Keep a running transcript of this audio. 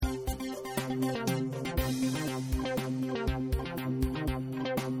Welcome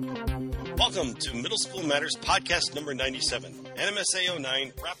to Middle School Matters Podcast number 97, NMSA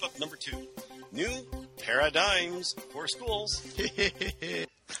 09, wrap-up number 2. New paradigms for schools.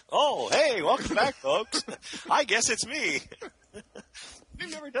 Oh, hey, welcome back, folks. I guess it's me.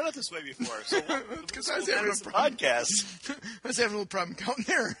 We've never done it this way before, so because I was having a problem. Podcast. I was having a little problem counting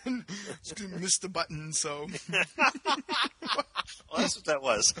there and missed the button, so. Well, that's what that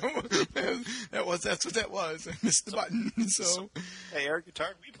was. That's what that was. I missed the button, so. Hey, air guitar,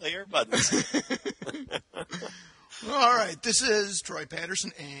 we play air buttons. All right, this is Troy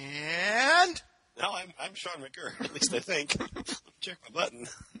Patterson, and. No, I'm Sean McGurr, at least I think. Check my button.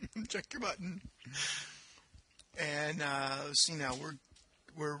 Check your button. And let's see now,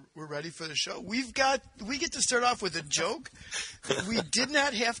 we're ready for the show. We get to start off with a joke that we did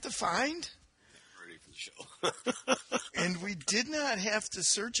not have to find. Ready for the show. And we did not have to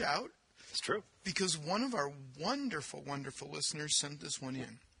search out. It's true. Because one of our wonderful, wonderful listeners sent this one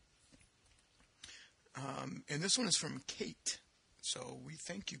in. And this one is from Kate. So we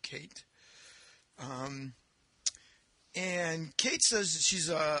thank you, Kate. And Kate says that she's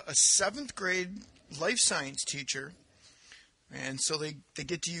a 7th grade life science teacher. And so they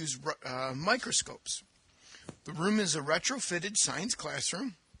get to use microscopes. The room is a retrofitted science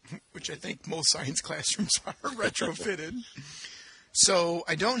classroom, which I think most science classrooms are retrofitted. So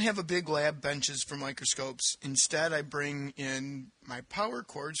I don't have a big lab benches for microscopes. Instead, I bring in my power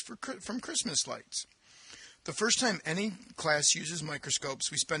cords from Christmas lights. The first time any class uses microscopes,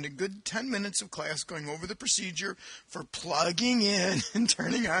 we spend a good 10 minutes of class going over the procedure for plugging in and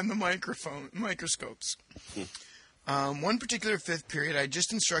turning on the microscopes. One particular 5th period, I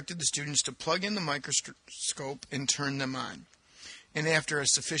just instructed the students to plug in the microscope and turn them on. And after a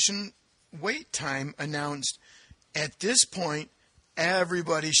sufficient wait time, announced, at this point,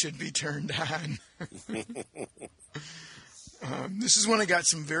 everybody should be turned on. This is when I got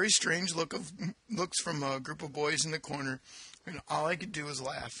some very strange looks from a group of boys in the corner, and all I could do was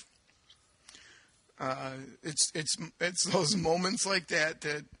laugh. It's those moments like that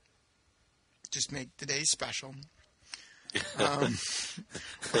just make the day special.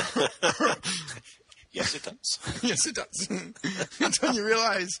 Yes, it does. Yes, it does. It's when you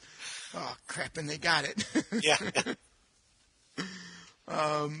realize, oh crap, and they got it. Yeah.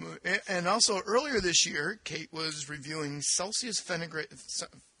 And also earlier this year, Kate was reviewing Celsius Fahrenheit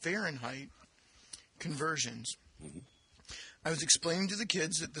conversions. Mm-hmm. I was explaining to the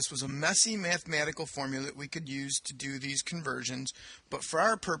kids that this was a messy mathematical formula that we could use to do these conversions, but for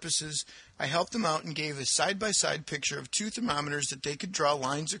our purposes, I helped them out and gave a side-by-side picture of 2 thermometers that they could draw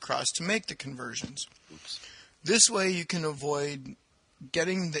lines across to make the conversions. Oops. This way you can avoid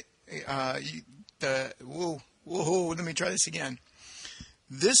getting let me try this again.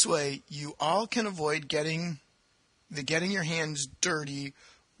 This way you all can avoid getting your hands dirty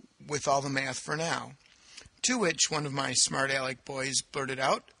with all the math for now. To which one of my smart aleck boys blurted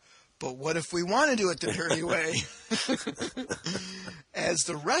out, but what if we want to do it the dirty way? As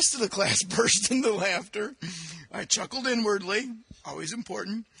the rest of the class burst into laughter, I chuckled inwardly, always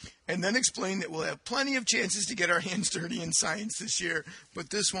important, and then explained that we'll have plenty of chances to get our hands dirty in science this year,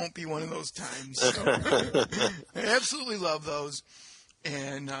 but this won't be one of those times. So, I absolutely love those,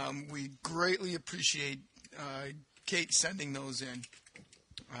 and we greatly appreciate Kate sending those in.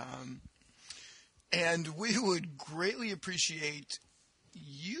 And we would greatly appreciate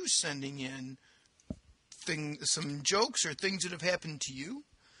you sending in some jokes or things that have happened to you.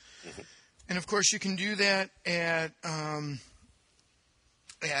 Mm-hmm. And, of course, you can do that at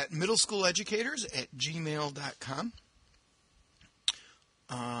middleschooleducators@gmail.com.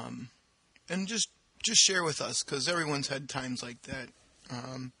 And just share with us, because everyone's had times like that.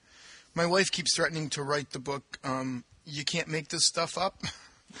 My wife keeps threatening to write the book, You Can't Make This Stuff Up.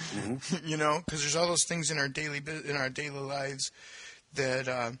 Mm-hmm. You know, because there's all those things in our daily lives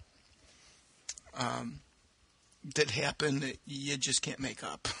that happen that you just can't make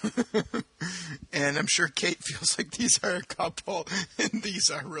up. And I'm sure Kate feels like these are a couple, and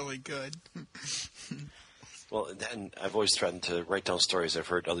these are really good. Well, and I've always threatened to write down stories I've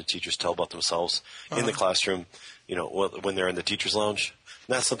heard other teachers tell about themselves in the classroom. You know, when they're in the teacher's lounge,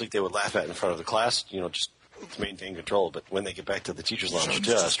 not something they would laugh at in front of the class. You know, just to maintain control, but when they get back to the teacher's lounge,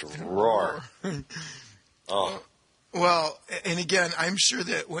 just roar. Oh. Well, and again, I'm sure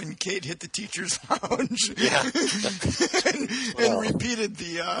that when Kate hit the teacher's lounge and repeated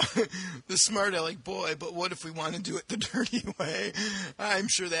the smart aleck boy, but what if we want to do it the dirty way? I'm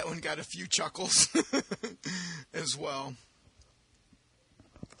sure that one got a few chuckles as well.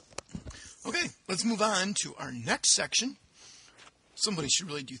 Okay, let's move on to our next section. Somebody should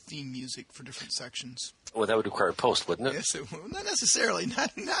really do theme music for different sections. Well, that would require a post, wouldn't it? Yes, it would. Not necessarily.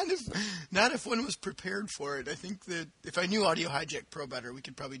 Not if one was prepared for it. I think that if I knew Audio Hijack Pro better, we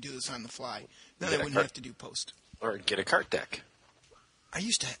could probably do this on the fly. Then I wouldn't have to do post. Or get a cart deck. I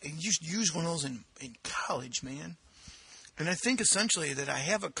used to use one of those in college, man. And I think essentially that I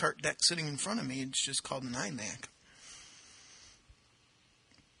have a cart deck sitting in front of me. It's just called an iMac.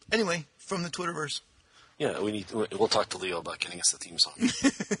 Anyway, from the Twitterverse. Yeah, we'll talk to Leo about getting us the theme song.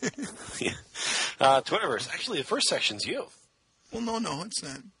 Yeah. Twitterverse. Actually, the first section's you. Well, no, it's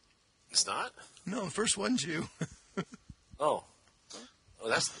not. It's not? No, the first one's you. Oh,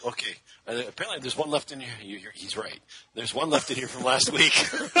 that's okay. Apparently, there's one left in here. He's right. There's one left in here from last week.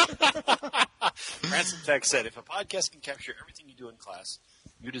 Ransom Tech said, if a podcast can capture everything you do in class,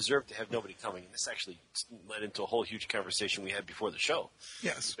 you deserve to have nobody coming. And this actually led into a whole huge conversation we had before the show.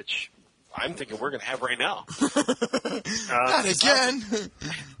 Yes. Which I'm thinking we're going to have right now. Not again.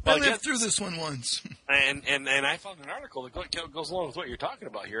 I lived through this one once. And I found an article that goes along with what you're talking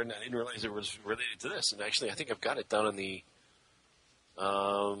about here, and I didn't realize it was related to this. And actually, I think I've got it down in the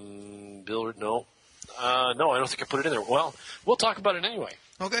Bill. No, I don't think I put it in there. Well, we'll talk about it anyway.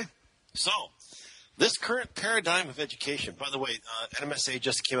 Okay. So, this current paradigm of education, by the way, NMSA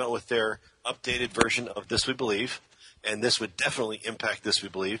just came out with their updated version of This We Believe, and this would definitely impact This We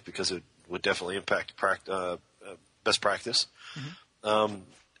Believe because it would definitely impact best practice. Mm-hmm.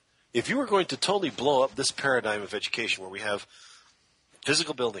 If you were going to totally blow up this paradigm of education where we have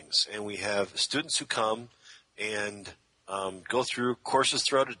physical buildings and we have students who come and go through courses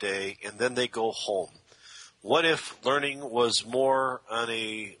throughout a day and then they go home, what if learning was more on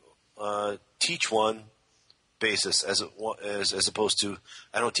a teach one basis as opposed to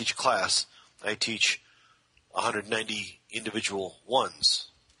I don't teach a class, I teach 190 individual ones?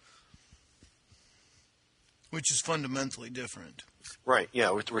 Which is fundamentally different. Right,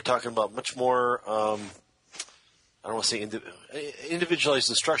 yeah. We're talking about much more, I don't want to say individualized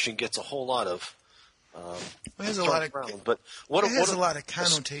instruction gets a whole lot of it has a lot of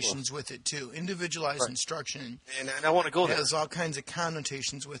connotations with it, too. Individualized instruction and I want to go there. Has all kinds of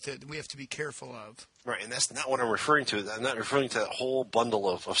connotations with it that we have to be careful of. Right, and that's not what I'm referring to. I'm not referring to that whole bundle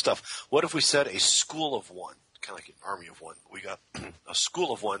of stuff. What if we said a school of one, kind of like an army of one? We got a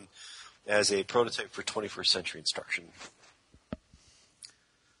school of one as a prototype for 21st century instruction.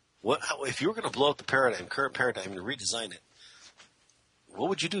 If you were going to blow up the current paradigm, and redesign it, what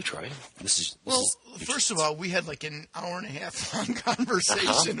would you do, Troy? First of all, we had like an hour and a half long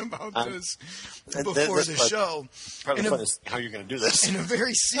conversation about this before the show. Probably fun is how you're going to do this in a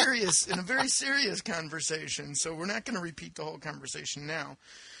very serious conversation. So we're not going to repeat the whole conversation now.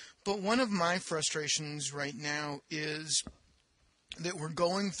 But one of my frustrations right now is that we're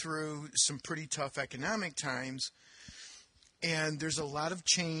going through some pretty tough economic times, and there's a lot of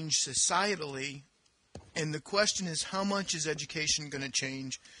change societally, and the question is, how much is education going to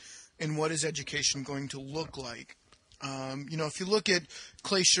change, and what is education going to look like? If you look at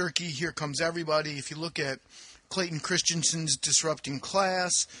Clay Shirky, Here Comes Everybody, if you look at Clayton Christensen's Disrupting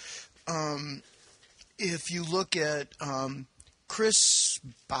Class, if you look at Chris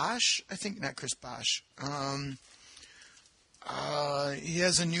Bosch, I think, not Chris Bosch, he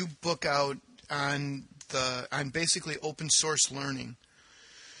has a new book out on basically open source learning,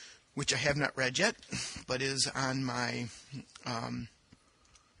 which I have not read yet, but is on my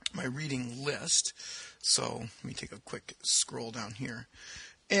my reading list. So let me take a quick scroll down here,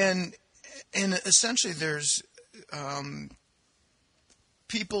 and essentially there's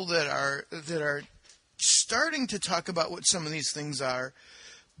people that are starting to talk about what some of these things are.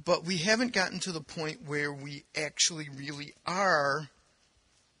 But we haven't gotten to the point where we actually really are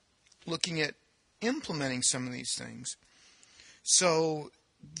looking at implementing some of these things. So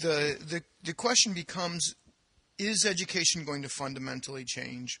the question becomes, is education going to fundamentally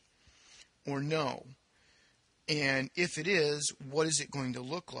change or no? And if it is, what is it going to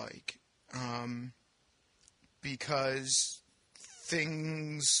look like? Because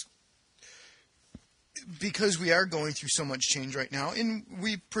we are going through so much change right now, and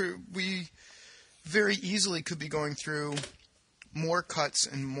we very easily could be going through more cuts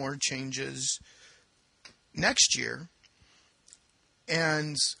and more changes next year.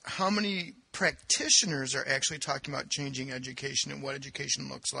 And how many practitioners are actually talking about changing education and what education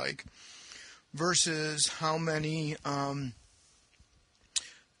looks like versus how many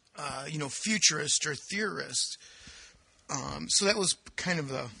futurists or theorists. So that was kind of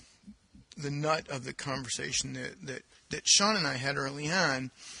the nut of the conversation that Sean and I had early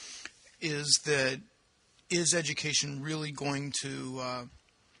on, is education really going to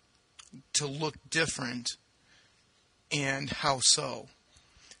look different and how so?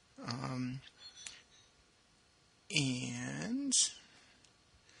 And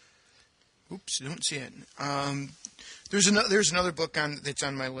oops, I don't see it. There's another book that's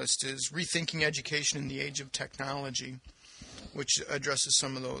on my list, is Rethinking Education in the Age of Technology, which addresses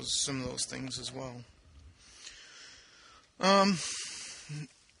some of those things as well.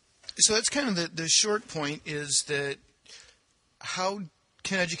 So that's kind of the short point, is that how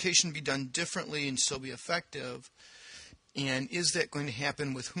can education be done differently and still be effective? And is that going to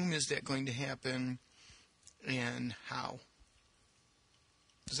happen? With whom is that going to happen? And how?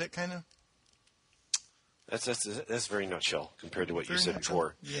 Is that kind of... That's very nutshell compared to what you said nutshell.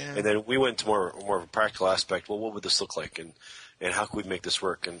 before. Yeah. And then we went to more of a practical aspect. Well, what would this look like, and how could we make this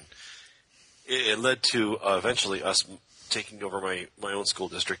work? And it led to eventually us taking over my own school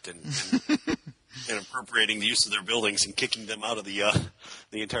district and appropriating the use of their buildings and kicking them out of the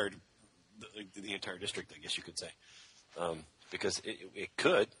entire district, I guess you could say, because it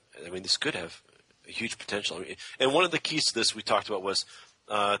could. I mean, this could have a huge potential. I mean, and one of the keys to this we talked about was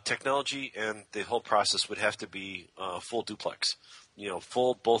technology, and the whole process would have to be full duplex,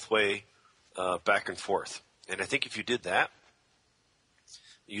 full both way, back and forth. And I think if you did that,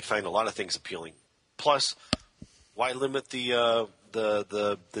 you'd find a lot of things appealing. Plus, why limit the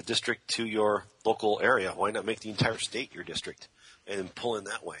district to your local area? Why not make the entire state your district and pull in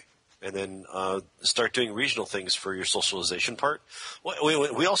that way? And then start doing regional things for your socialization part.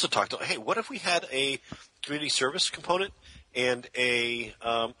 We also talked about, hey, what if we had a community service component and a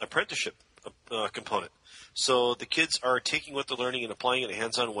apprenticeship component? So the kids are taking what they're learning and applying it in a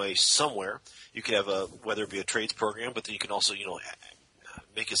hands-on way somewhere. You could have whether it be a trades program, but then you can also,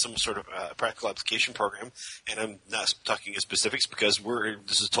 make it some sort of practical application program. And I'm not talking in specifics because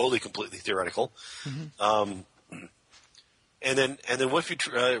this is totally completely theoretical. Mm-hmm. And then what if you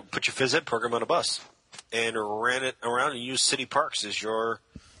put your phys ed program on a bus and ran it around and use city parks as your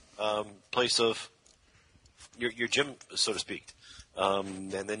place of your gym, so to speak.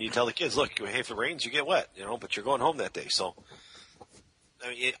 And then you tell the kids, look, hey, if it rains, you get wet, but you're going home that day. So, I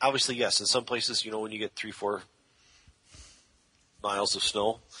mean, obviously, yes, in some places, when you get 3-4 miles of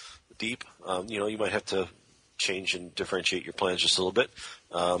snow deep, you might have to change and differentiate your plans just a little bit,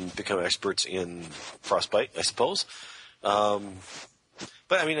 become experts in frostbite, I suppose. But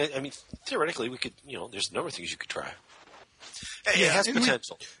I mean, theoretically, we could, there's a number of things you could try. It has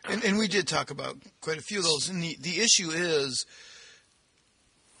potential. And we did talk about quite a few of those. And the issue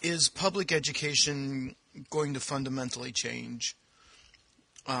is public education going to fundamentally change?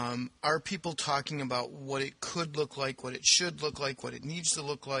 Are people talking about what it could look like, what it should look like, what it needs to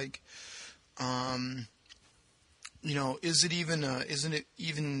look like? Isn't it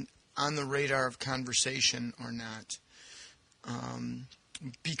even on the radar of conversation or not?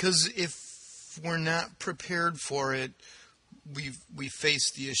 Because if we're not prepared for it, we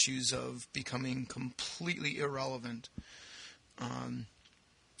face the issues of becoming completely irrelevant. And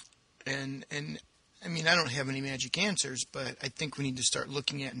I mean, I don't have any magic answers, but I think we need to start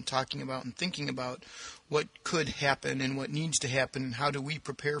looking at and talking about and thinking about what could happen and what needs to happen and how do we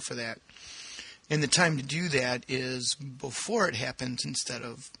prepare for that. And the time to do that is before it happens instead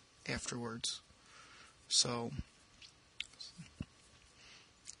of afterwards. So,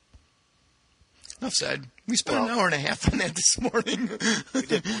 enough said. We spent an hour and a half on that this morning. We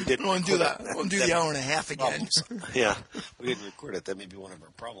did. We'll do that. We'll do the hour and a half again. Yeah, we didn't record it. That may be one of our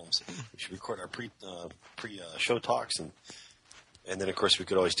problems. We should record our pre-show talks, and then of course we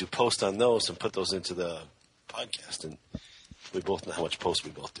could always do post on those and put those into the podcast. And we both know how much post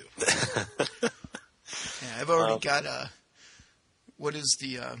we both do. Yeah, I've already got what is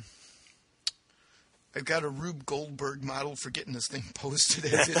the? I've got a Rube Goldberg model for getting this thing posted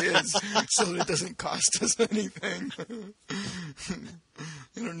as it is, so that it doesn't cost us anything. I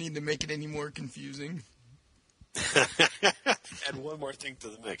don't need to make it any more confusing. Add one more thing to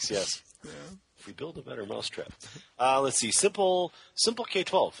the mix, yes. Yeah. If we build a better mousetrap. Let's see, simple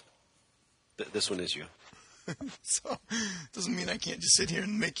K-12. This one is you. So, doesn't mean I can't just sit here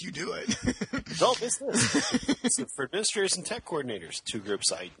and make you do it. No, it's for administrators and tech coordinators, two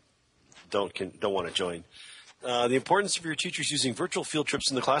groups I don't want to join. The importance of your teachers using virtual field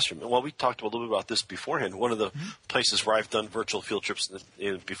trips in the classroom. And while we talked a little bit about this beforehand, one of the places where I've done virtual field trips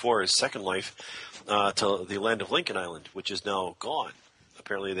before is Second Life to the land of Lincoln Island, which is now gone.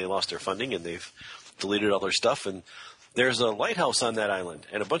 Apparently they lost their funding and they've deleted all their stuff. And there's a lighthouse on that island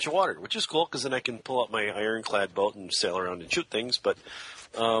and a bunch of water, which is cool because then I can pull out my ironclad boat and sail around and shoot things. But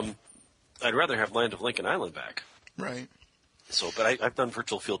I'd rather have land of Lincoln Island back. Right. So, but I've done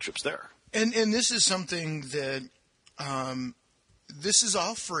virtual field trips there. And this is something that this is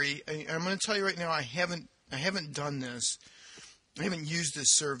all free. I'm going to tell you right now, I haven't haven't done this. I haven't used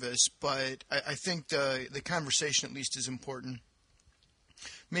this service, but I think the conversation at least is important.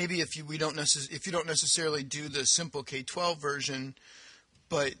 Maybe if you don't necessarily do the simple K-12 version,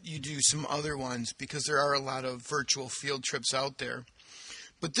 but you do some other ones, because there are a lot of virtual field trips out there.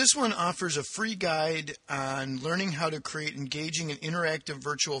 But this one offers a free guide on learning how to create engaging and interactive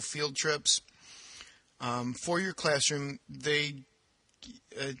virtual field trips for your classroom. They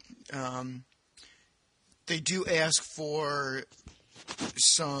do ask for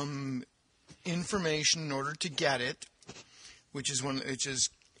some information in order to get it, which is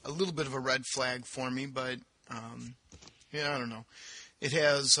a little bit of a red flag for me, but I don't know. It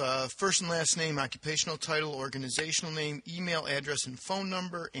has first and last name, occupational title, organizational name, email address and phone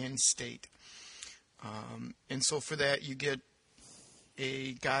number, and state. And so for that, you get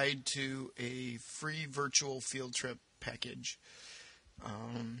a guide to a free virtual field trip package.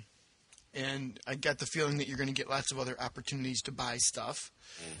 And I got the feeling that you're going to get lots of other opportunities to buy stuff.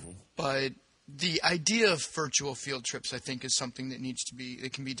 Mm-hmm. But the idea of virtual field trips, I think, is something that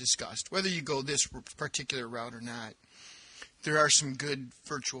can be discussed. Whether you go this particular route or not, there are some good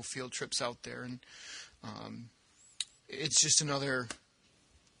virtual field trips out there, and it's just another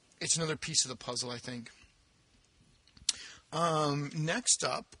piece of the puzzle, I think. Next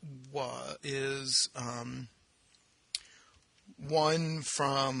up is one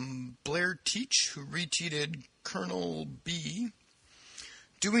from Blair Teach, who retweeted Colonel B.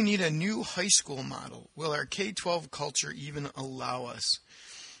 Do we need a new high school model? Will our K-12 culture even allow us?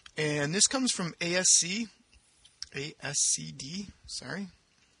 And this comes from ASCD. Sorry.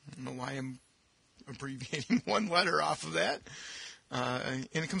 I don't know why I'm abbreviating one letter off of that. And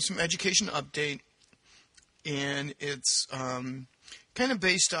it comes from Education Update. And it's kind of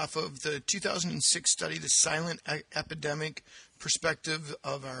based off of the 2006 study, The Silent Epidemic Perspective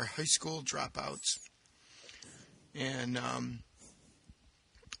of Our High School Dropouts. And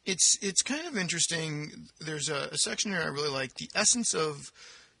it's kind of interesting. There's a section here I really like. The essence of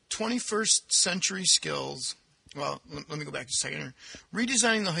 21st century skills. Well, let me go back a second here.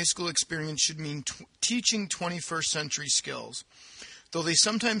 Redesigning the high school experience should mean teaching 21st century skills. Though they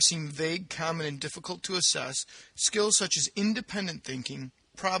sometimes seem vague, common, and difficult to assess, skills such as independent thinking,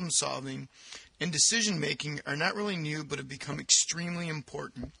 problem solving, and decision making are not really new but have become extremely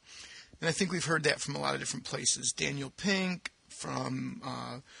important. And I think we've heard that from a lot of different places. Daniel Pink, from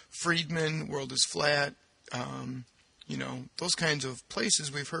Friedman, World is Flat, those kinds of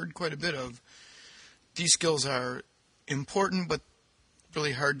places we've heard quite a bit of. These skills are important, but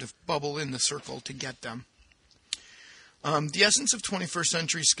really hard to bubble in the circle to get them. The essence of 21st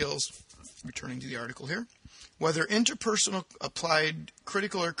century skills, returning to the article here, whether interpersonal, applied,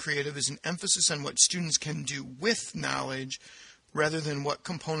 critical, or creative, is an emphasis on what students can do with knowledge rather than what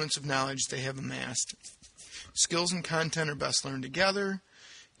components of knowledge they have amassed. Skills and content are best learned together.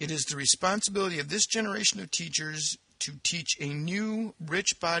 It is the responsibility of this generation of teachers to teach a new,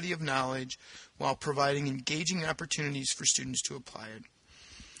 rich body of knowledge while providing engaging opportunities for students to apply it.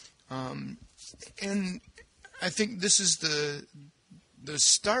 And I think this is the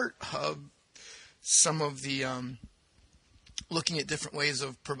start of some of the looking at different ways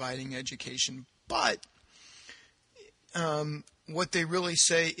of providing education. But what they really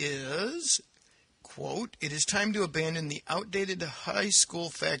say is, quote, "It is time to abandon the outdated high school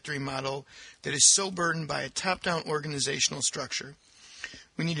factory model that is so burdened by a top-down organizational structure.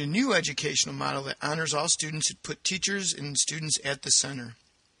 We need a new educational model that honors all students and put teachers and students at the center."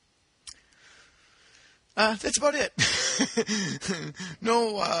 That's about it.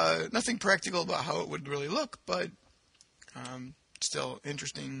 No, nothing practical about how it would really look, but still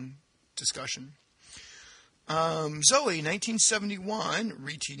interesting discussion. Zoe, 1971,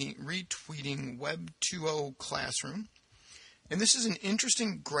 retweeting Web 2.0 Classroom. And this is an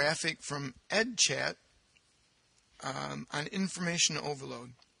interesting graphic from EdChat on information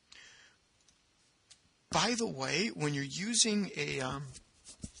overload. By the way, when you're using a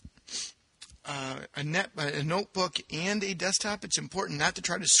notebook and a desktop, it's important not to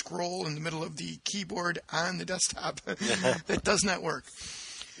try to scroll in the middle of the keyboard on the desktop. That does not work.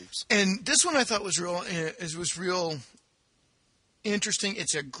 Oops. And this one I thought was real interesting.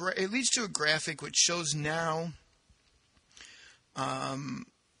 It leads to a graphic which shows now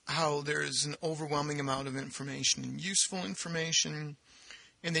how there's an overwhelming amount of information and useful information.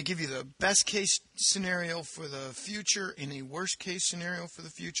 And they give you the best case scenario for the future and a worst case scenario for the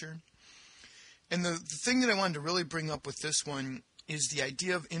future. And the thing that I wanted to really bring up with this one is the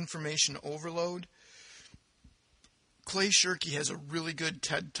idea of information overload. Clay Shirky has a really good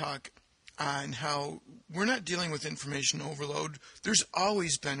TED Talk on how we're not dealing with information overload. There's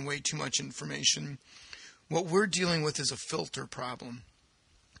always been way too much information. What we're dealing with is a filter problem.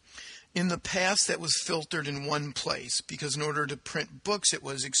 In the past, that was filtered in one place because in order to print books, it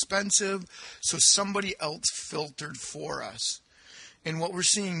was expensive, so somebody else filtered for us. And what we're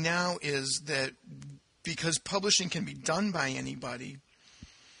seeing now is that because publishing can be done by anybody,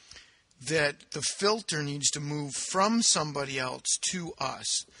 that the filter needs to move from somebody else to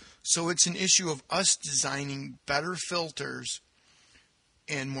us. So it's an issue of us designing better filters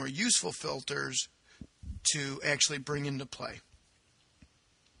and more useful filters to actually bring into play.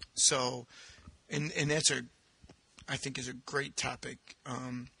 So, and that's I think is a great topic,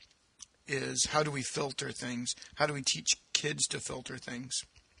 is how do we filter things? How do we teach kids to filter things?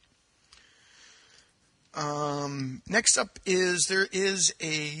 Next up there is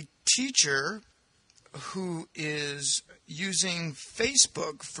a teacher who is using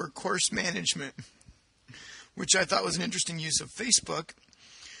Facebook for course management, which I thought was an interesting use of Facebook.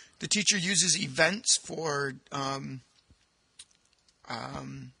 The teacher uses events for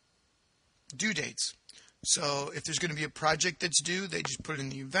due dates. So if there's going to be a project that's due, they just put it in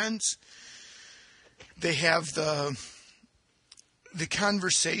the events. They have the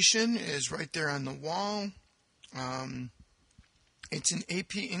conversation is right there on the wall. It's an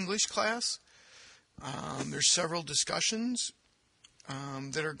AP English class. There's several discussions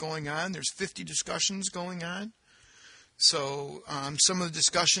that are going on. There's 50 discussions going on. So some of the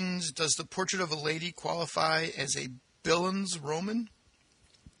discussions, does the portrait of a lady qualify as a Billings Roman?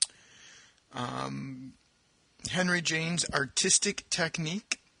 Henry James' artistic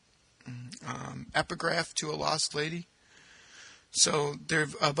technique, epigraph to a lost lady. So there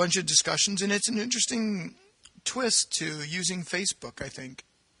are a bunch of discussions, and it's an interesting twist to using Facebook, I think.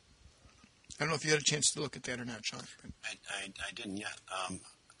 I don't know if you had a chance to look at that or not, Sean. I didn't yet.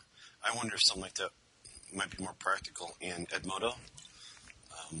 I wonder if something like that might be more practical in Edmodo,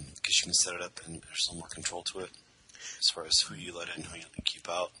 because you can set it up and there's a little more control to it as far as who you let in, who you keep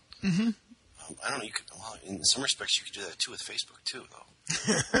out. Mm-hmm. I don't know. In some respects, you could do that too with Facebook too,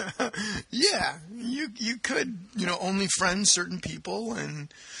 though. Yeah, you could, only friend certain people,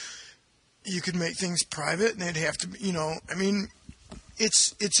 and you could make things private, and they'd have to,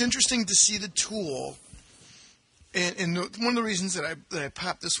 it's interesting to see the tool, and one of the reasons that I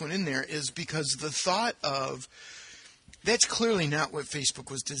popped this one in there is because the thought of that's clearly not what Facebook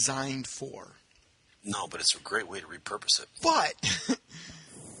was designed for. No, but it's a great way to repurpose it. But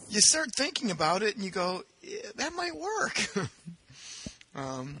you start thinking about it and you go, that might work.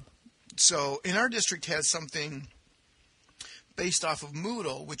 So in our district has something based off of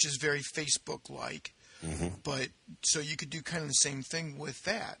Moodle, which is very Facebook-like. Mm-hmm. But so you could do kind of the same thing with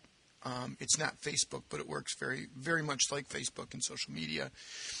that. It's not Facebook, but it works very, very much like Facebook and social media.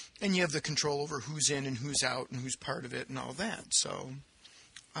 And you have the control over who's in and who's out and who's part of it and all that. So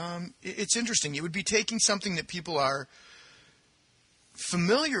it's interesting. It would be taking something that people are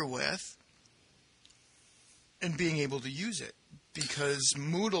familiar with and being able to use it, because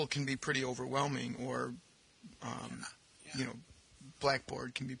Moodle can be pretty overwhelming, or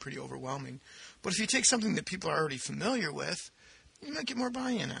Blackboard can be pretty overwhelming. But if you take something that people are already familiar with, you might get more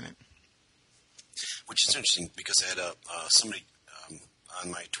buy-in on it. Which is interesting, because I had somebody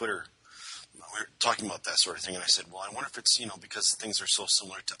on my Twitter, we were talking about that sort of thing, and I said, well, I wonder if it's, because things are so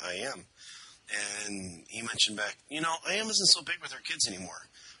similar to IM. And he mentioned back, IM isn't so big with our kids anymore.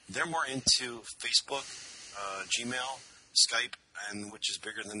 They're more into Facebook, Gmail, Skype, and which is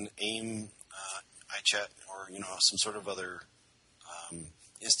bigger than AIM, iChat, or, some sort of other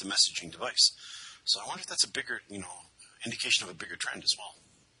instant messaging device. So I wonder if that's a bigger, indication of a bigger trend as well.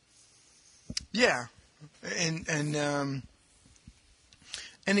 Yeah.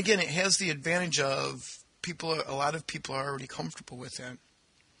 And again, it has the advantage of a lot of people are already comfortable with that.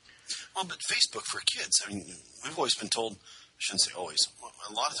 Well, but Facebook for kids, we've always been told, I shouldn't say always,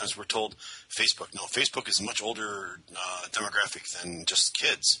 a lot of times we're told Facebook is a much older demographic than just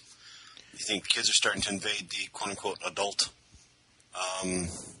kids. You think kids are starting to invade the quote-unquote adult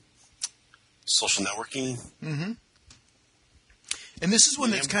social networking? Mm-hmm. And this is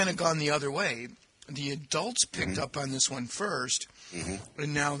one that's kind of gone the other way. The adults picked up on this one first,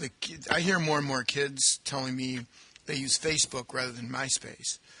 and now I hear more and more kids telling me they use Facebook rather than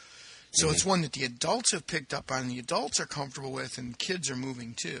MySpace. So it's one that the adults have picked up on, the adults are comfortable with, and kids are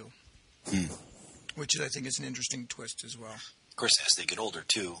moving too, which I think is an interesting twist as well. Of course, as they get older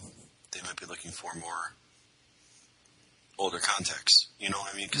too, they might be looking for more older contacts.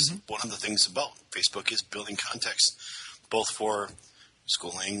 Because one of the things about Facebook is building contacts, both for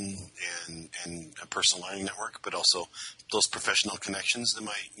schooling and a personal learning network, but also those professional connections that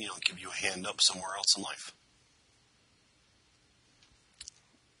might, give you a hand up somewhere else in life.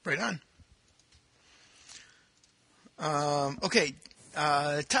 Right on. Okay,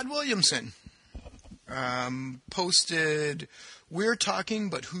 Todd Williamson posted, "We're talking,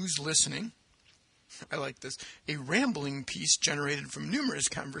 but who's listening?" I like this. A rambling piece generated from numerous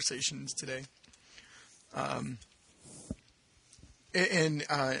conversations today. I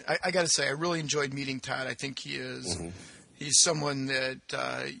got to say, I really enjoyed meeting Todd. I think he is he's someone that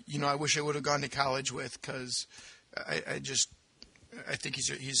I wish I would have gone to college with, because I think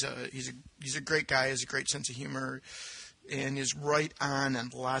he's a great guy. Has a great sense of humor, and is right on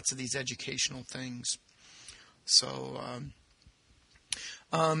lots of these educational things. So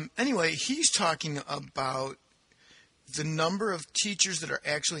anyway, he's talking about the number of teachers that are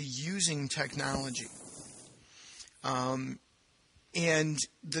actually using technology. And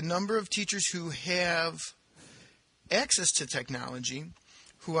the number of teachers who have access to technology,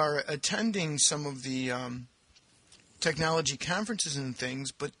 who are attending some of the technology conferences and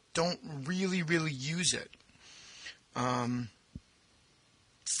things, but don't really use it. And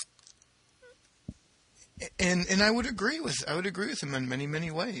I would agree with him in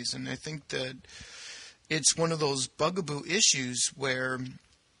many ways. And I think that it's one of those bugaboo issues where,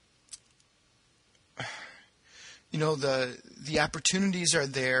 the opportunities are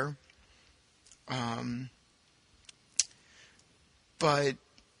there, but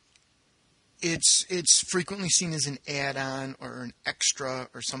it's frequently seen as an add-on or an extra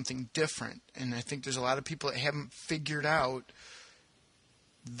or something different. And I think there's a lot of people that haven't figured out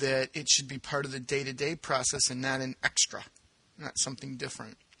that it should be part of the day-to-day process and not an extra, not something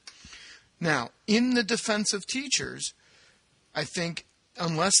different. Now, in the defense of teachers, I think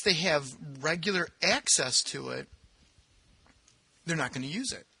unless they have regular access to it, they're not going to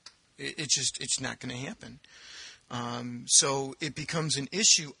use it. It's not going to happen. So it becomes an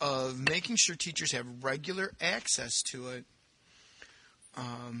issue of making sure teachers have regular access to it,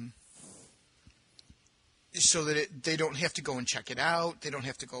 so that they don't have to go and check it out. They don't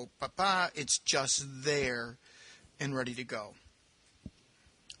have to go, it's just there and ready to go.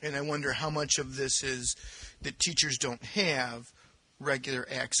 And I wonder how much of this is that teachers don't have regular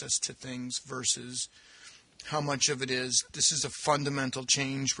access to things versus how much of it is this is a fundamental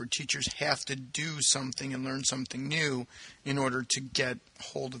change where teachers have to do something and learn something new in order to get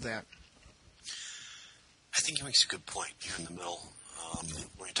hold of that. I think he makes a good point here in the middle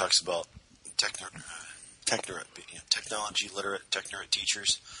when he talks about technology literate, technerate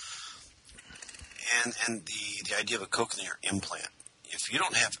teachers, and the idea of a cochlear implant. If you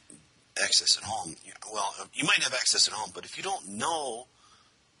don't have access at home, you might have access at home, but if you don't know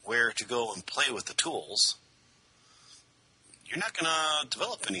where to go and play with the tools, you're not going to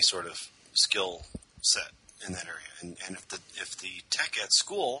develop any sort of skill set in that area. And if the tech at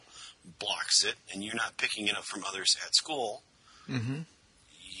school blocks it and you're not picking it up from others at school,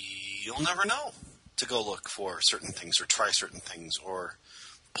 you'll never know to go look for certain things or try certain things or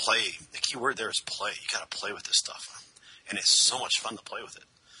play. The key word there is play. You got to play with this stuff. And it's so much fun to play with it.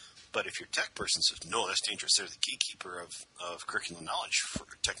 But if your tech person says, no, that's dangerous, they're the gatekeeper of curriculum knowledge for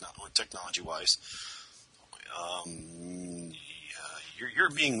technology-wise,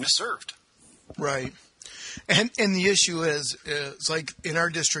 you're being misserved. Right. And the issue is like in our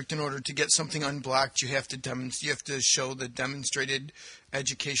district, in order to get something unblocked, you have to show the demonstrated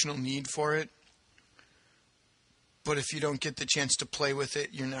educational need for it. But if you don't get the chance to play with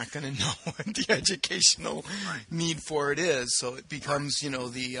it, you're not going to know what the educational need for it is. So it becomes,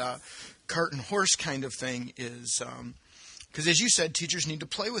 the cart and horse kind of thing is, because as you said, teachers need to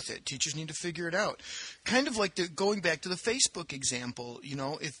play with it. Teachers need to figure it out. Kind of like going back to the Facebook example,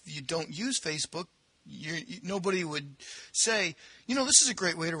 if you don't use Facebook, nobody would say, this is a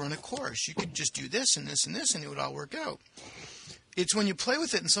great way to run a course. You could just do this and this and this, and it would all work out. It's when you play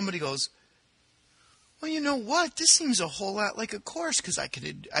with it and somebody goes, well, you know what? This seems a whole lot like a course, because I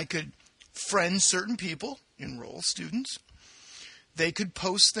could friend certain people, enroll students. They could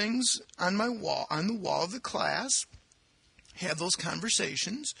post things on the wall of the class, have those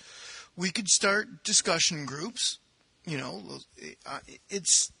conversations. We could start discussion groups.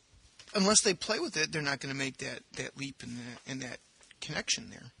 It's unless they play with it, they're not going to make that leap and that connection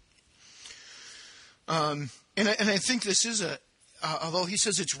there. And I think this is although he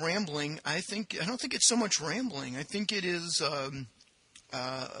says it's rambling, I don't think it's so much rambling. I think it is a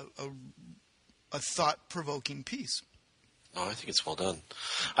thought-provoking piece. No, I think it's well done.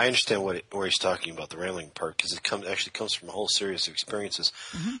 I understand where he's talking about the rambling part, because it actually comes from a whole series of experiences.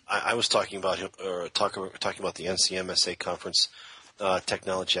 I was talking about talking about the NCMSA conference,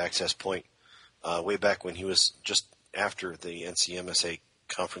 Technology Access Point, way back when he was just after the NCMSA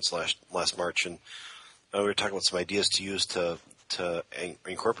conference last March, and we were talking about some ideas to use to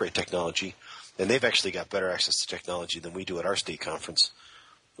incorporate technology. And they've actually got better access to technology than we do at our state conference,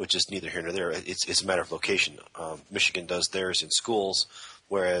 which is neither here nor there. It's a matter of location. Michigan does theirs in schools,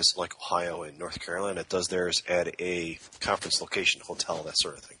 whereas like Ohio and North Carolina does theirs at a conference location, hotel, that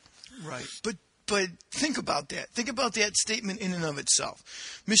sort of thing. Right. But think about that. Think about that statement in and of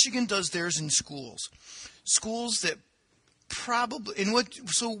itself. Michigan does theirs in schools. Schools that probably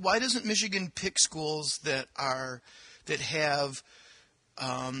so why doesn't Michigan pick schools that have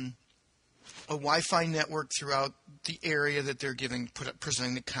a Wi-Fi network throughout the area that they're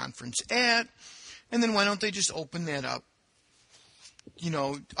presenting the conference at? And then why don't they just open that up?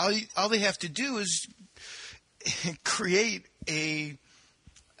 All they have to do is create a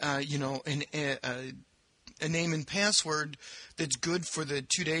name and password that's good for the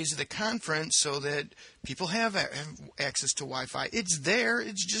 2 days of the conference so that people have access to Wi-Fi. It's there.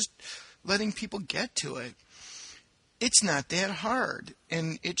 It's just letting people get to it. It's not that hard,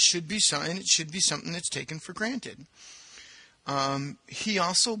 and it should be something that's taken for granted. He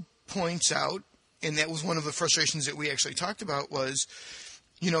also points out, and that was one of the frustrations that we actually talked about, was,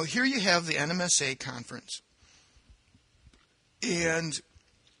 here you have the NMSA conference, and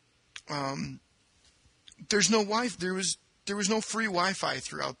there's no there was no free Wi-Fi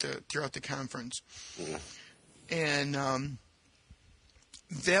throughout the conference, and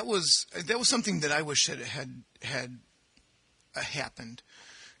that was something that I wish that had happened.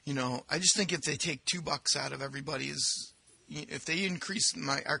 I just think if they take $2 out of everybody's, if they increase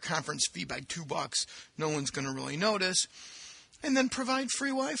our conference fee by $2, no one's going to really notice, and then provide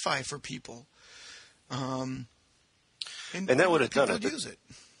free Wi-Fi for people. And that would have done it. Use it.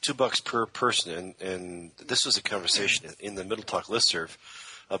 $2 per person, and this was a conversation in the Middle Talk listserv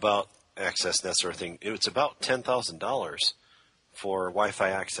about access and that sort of thing. It's about $10,000 for Wi-Fi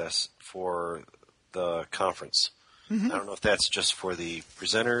access for the conference. Mm-hmm. I don't know if that's just for the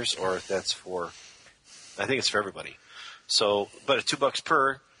presenters or if that's I think it's for everybody. So, but at $2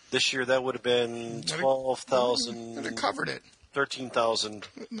 per, this year that would have been $12,000. That would have covered it.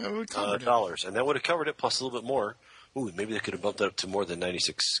 $13,000, and that would have covered it plus a little bit more. Ooh, maybe they could have bumped it up to more than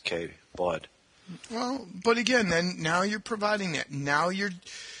 $96K baud. Well, but again, then now you're providing that. Now you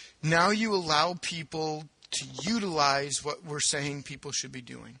allow people to utilize what we're saying people should be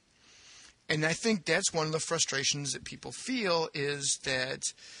doing. And I think that's one of the frustrations that people feel is that,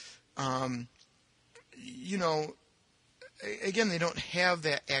 again, they don't have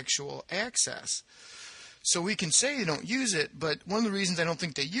that actual access. So we can say they don't use it, but one of the reasons I don't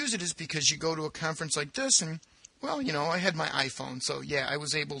think they use it is because you go to a conference like this and, well, I had my iPhone, so yeah, I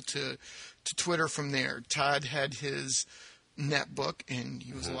was able to Twitter from there. Todd had his netbook, and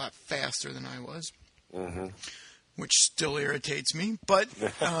he was a lot faster than I was, which still irritates me. But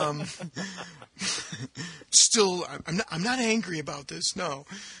still, I'm not angry about this, no.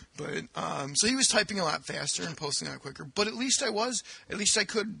 But so he was typing a lot faster and posting a lot quicker. But at least I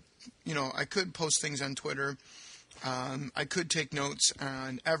could, I could post things on Twitter. I could take notes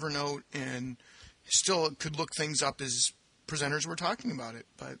on Evernote and still could look things up as presenters were talking about it,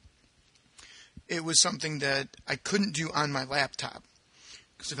 but it was something that I couldn't do on my laptop.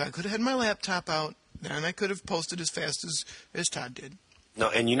 Because if I could have had my laptop out, then I could have posted as fast as Todd did. No,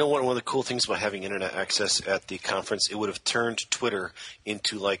 and one of the cool things about having internet access at the conference, it would have turned Twitter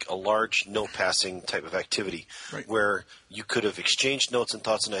into like a large note-passing type of activity, right, where you could have exchanged notes and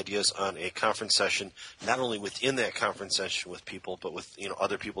thoughts and ideas on a conference session, not only within that conference session with people, but with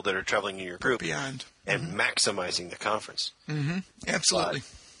other people that are traveling in your group, beyond, and maximizing the conference. Mm-hmm. Absolutely.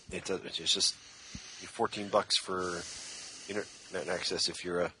 It's just $14 for internet access if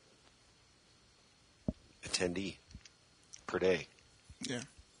you're a attendee per day. Yeah.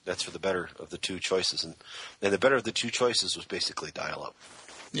 That's for the better of the two choices. And the better of the two choices was basically dial-up.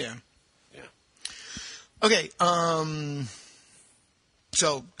 Yeah. Yeah. Okay.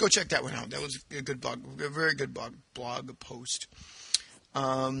 So go check that one out. That was a good blog, a very good blog post. That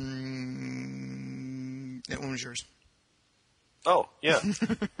one was yours. Oh, yeah.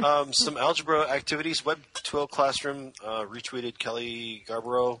 Some algebra activities. Web12 Classroom retweeted Kelly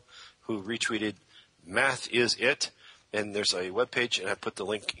Garborough, who retweeted Math Is It. And there's a webpage, and I put the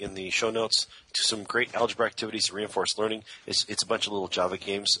link in the show notes to some great algebra activities to reinforce learning. It's a bunch of little Java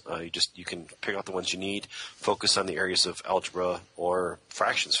games. You can pick out the ones you need, focus on the areas of algebra or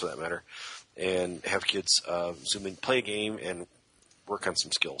fractions for that matter, and have kids zoom in, play a game, and work on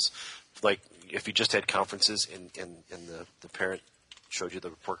some skills. Like if you just had conferences and the parent showed you the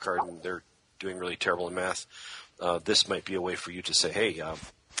report card and they're doing really terrible in math, this might be a way for you to say, hey,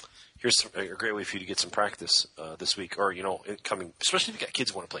 here's a great way for you to get some practice this week, or coming. Especially if you got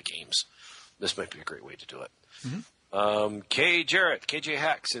kids who want to play games, this might be a great way to do it. Mm-hmm. KJ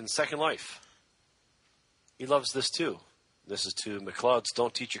Hacks in Second Life. he loves this too. This is to McLeod's.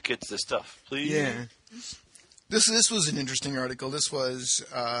 Don't teach your kids this stuff, please. Yeah. This was an interesting article. This was,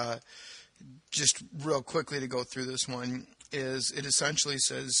 just real quickly to go through this one, is it essentially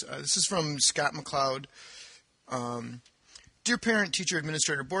says, this is from Scott McLeod. Dear parent, teacher,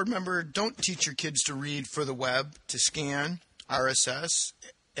 administrator, board member, don't teach your kids to read for the web, to scan, RSS,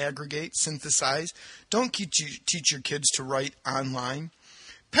 aggregate, synthesize. Don't teach your kids to write online.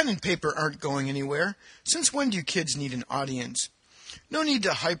 Pen and paper aren't going anywhere. Since when do you kids need an audience? No need to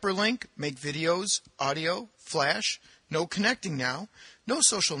hyperlink, make videos, audio, flash. No connecting now. No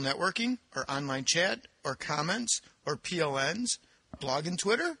social networking or online chat or comments or PLNs. Blog and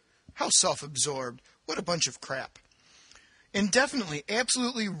Twitter? How self-absorbed. What a bunch of crap. Indefinitely,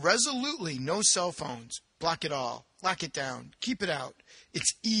 absolutely, resolutely no cell phones. Block it all. Lock it down. Keep it out.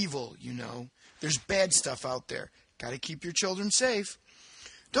 It's evil, you know. There's bad stuff out there. Got to keep your children safe.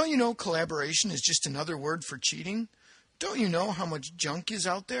 Don't you know collaboration is just another word for cheating? Don't you know how much junk is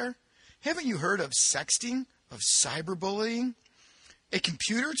out there? Haven't you heard of sexting, of cyberbullying? A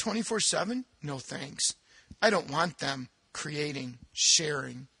computer 24/7? No thanks. I don't want them creating,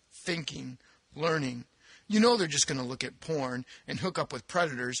 sharing, thinking, learning. You know they're just going to look at porn and hook up with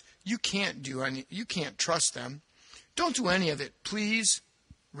predators. You can't trust them. Don't do any of it, please.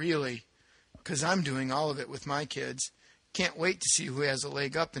 Really. Because I'm doing all of it with my kids. Can't wait to see who has a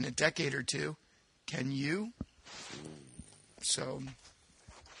leg up in a decade or two. Can you? So,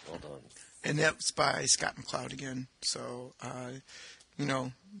 well done. And that's by Scott McLeod again. So,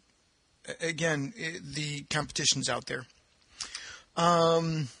 again, the competition's out there.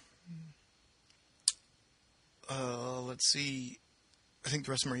 Let's see. I think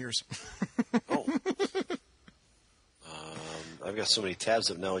the rest of them are yours. Oh. I've got so many tabs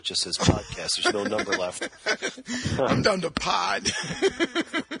up now, it just says podcast. There's no number left. I'm down to pod.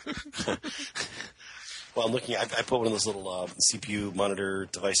 Well, I'm looking. I put one of those little CPU monitor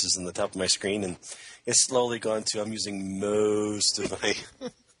devices in the top of my screen, and it's slowly gone to. I'm using most of my.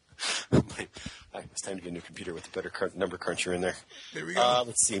 It's time to get a new computer with a better number cruncher in there. There we go.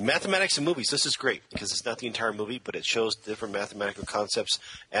 Let's see. Mathematics and movies. This is great because it's not the entire movie, but it shows different mathematical concepts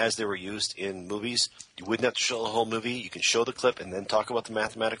as they were used in movies. You wouldn't have to show the whole movie. You can show the clip and then talk about the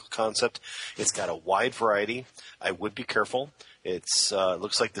mathematical concept. It's got a wide variety. I would be careful. It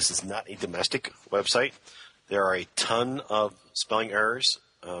looks like this is not a domestic website. There are a ton of spelling errors.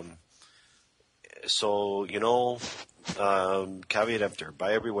 So, caveat emptor.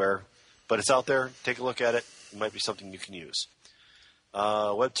 Buy everywhere. But it's out there. Take a look at it. It might be something you can use.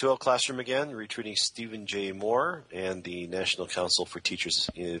 Web2L Classroom again, retweeting Stephen J. Moore and the National Council for Teachers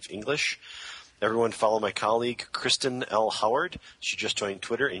of English. Everyone follow my colleague, Kristen L. Howard. She just joined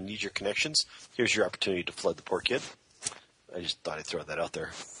Twitter and needs your connections. Here's your opportunity to flood the poor kid. I just thought I'd throw that out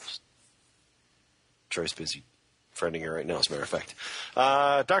there. Troy's busy friending her right now, as a matter of fact.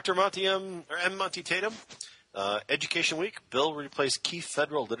 Dr. M. Monty Tatum. Education Week, Bill replaced key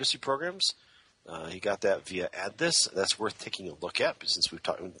federal literacy programs. He got that via AdThis. That's worth taking a look at since we've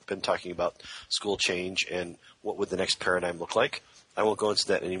been talking about school change and what would the next paradigm look like. I won't go into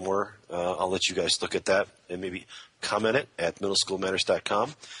that anymore. I'll let you guys look at that and maybe comment it at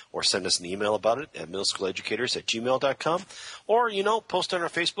middleschoolmatters.com or send us an email about it at middleschooleducators@gmail.com or, post on our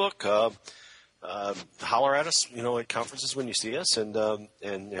Facebook. Holler at us, at conferences when you see us and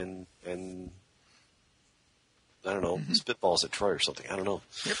I don't know, spitballs at Troy or something. I don't know.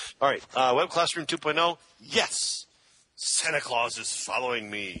 Yep. All right. Web Classroom 2.0. Yes. Santa Claus is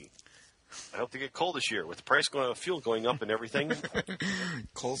following me. I hope they get cold this year with the price of fuel going up and everything.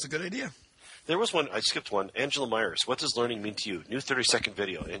 Coal's a good idea. There was one. I skipped one. Angela Myers. What does learning mean to you? New 30-second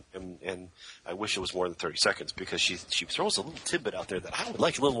video. And I wish it was more than 30 seconds because she throws a little tidbit out there that I would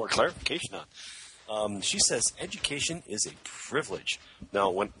like a little more clarification on. She says education is a privilege. Now,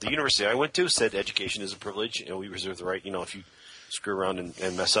 when the university I went to said education is a privilege, we reserve the right, if you screw around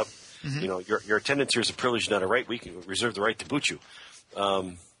and mess up, your attendance here is a privilege, not a right. We can reserve the right to boot you.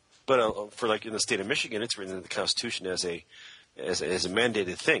 But for like in the state of Michigan, it's written in the Constitution as a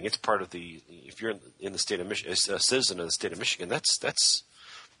mandated thing. It's part of if you're in the state of Michigan, as a citizen of the state of Michigan, that's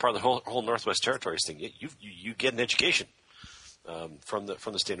part of the whole Northwest Territories thing. You get an education from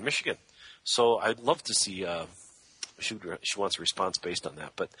the state of Michigan. So I'd love to see. She wants a response based on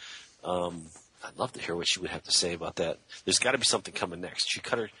that, but I'd love to hear what she would have to say about that. There's got to be something coming next. You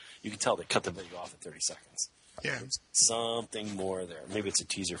can tell they cut the video off at 30 seconds. Yeah, there's something more there. Maybe it's a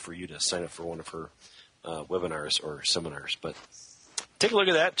teaser for you to sign up for one of her webinars or seminars. But take a look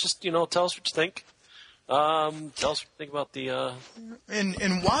at that. Just tell us what you think. Tell us what you think about the.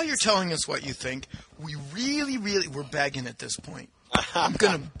 And while you're telling us what you think, we really we're begging at this point. I'm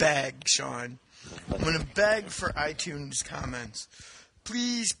gonna beg, Sean. I'm going to beg for iTunes comments.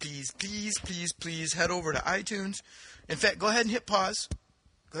 Please, please, please, please, please head over to iTunes. In fact, go ahead and hit pause.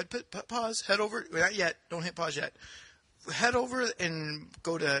 Go ahead, put pause. Head over. Not yet. Don't hit pause yet. Head over and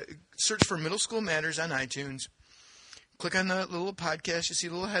go to search for Middle School Matters on iTunes. Click on the little podcast. You see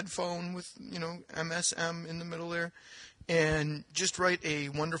a little headphone with, MSM in the middle there. And just write a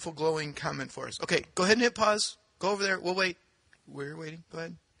wonderful, glowing comment for us. Okay, go ahead and hit pause. Go over there. We'll wait. We're waiting. Go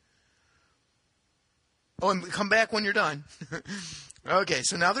ahead. Oh, and come back when you're done. Okay,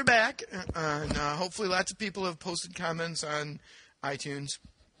 so now they're back. And hopefully lots of people have posted comments on iTunes.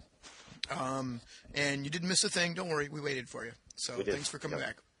 And you didn't miss a thing. Don't worry. We waited for you. So thanks for coming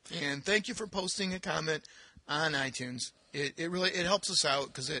back. And thank you for posting a comment on iTunes. It really helps us out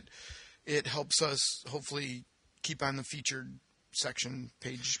because it helps us hopefully keep on the featured section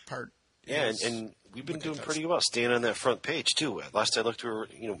page part. Yeah, and we've been doing pretty well staying on that front page too. Last I looked, we were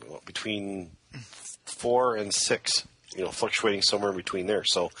between 4 and 6, fluctuating somewhere in between there.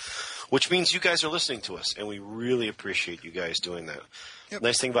 So, which means you guys are listening to us, and we really appreciate you guys doing that. Yep.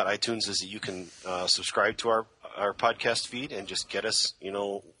 Nice thing about iTunes is that you can subscribe to our podcast feed and just get us,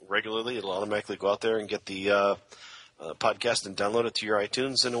 regularly. It'll automatically go out there and get the podcast and download it to your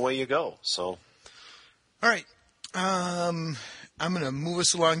iTunes, and away you go. So, all right. I'm going to move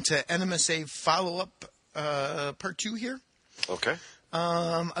us along to NMSA follow-up part 2 here. Okay.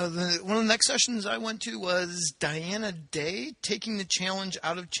 One of the next sessions I went to was Diana Day, Taking the Challenge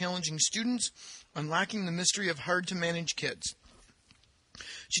Out of Challenging Students, Unlocking the Mystery of Hard-to-Manage Kids.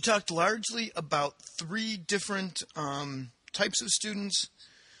 She talked largely about 3 different types of students,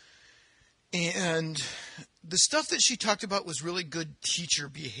 and the stuff that she talked about was really good teacher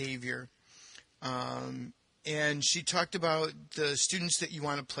behavior. And she talked about the students that you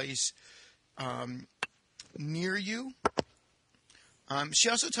want to place near you. She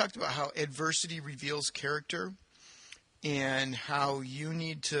also talked about how adversity reveals character and how you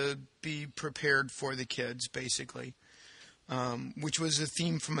need to be prepared for the kids, basically, which was a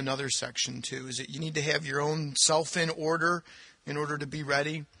theme from another section, too, is that you need to have your own self in order to be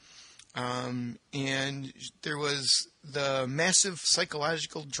ready. And there was the massive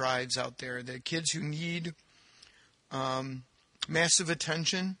psychological drives out there, the kids who need massive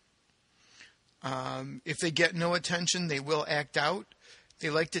attention. If they get no attention, they will act out. They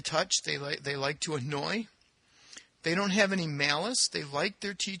like to touch. They like to annoy. They don't have any malice. They like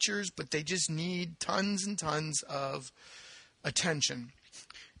their teachers, but they just need tons and tons of attention.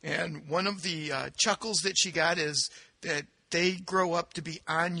 And one of the chuckles that she got is that they grow up to be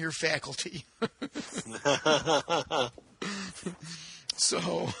on your faculty.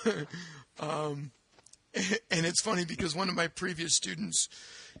 So, and it's funny because one of my previous students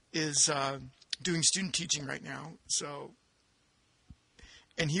is doing student teaching right now. So,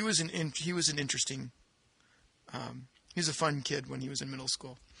 and he was an interesting. He was a fun kid when he was in middle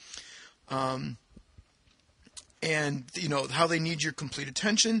school. And how they need your complete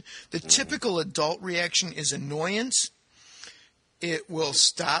attention. The typical adult reaction is annoyance. It will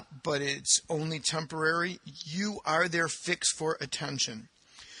stop, but it's only temporary. You are their fix for attention.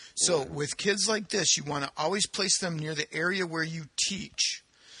 So with kids like this, you want to always place them near the area where you teach.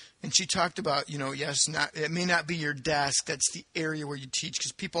 And she talked about, it may not be your desk. That's the area where you teach,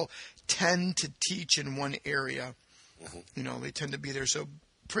 because people tend to teach in one area. They tend to be there. So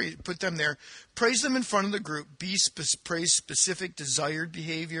put them there. Praise them in front of the group. Praise specific desired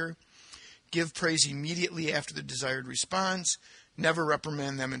behavior. Give praise immediately after the desired response. Never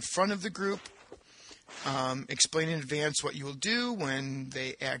reprimand them in front of the group. Explain in advance what you will do when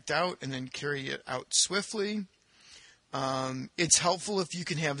they act out, and then carry it out swiftly. It's helpful if you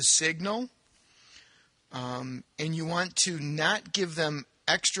can have a signal. And you want to not give them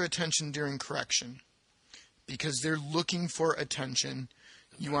extra attention during correction, because they're looking for attention.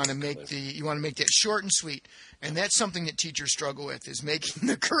 You want to make that short and sweet, and that's something that teachers struggle with, is making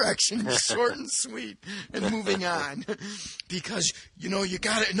the correction short and sweet and moving on, because you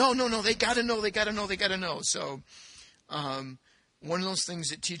got to they got to know. So, one of those things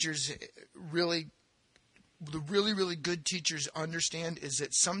that teachers really good teachers understand is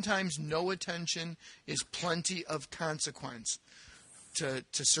that sometimes no attention is plenty of consequence to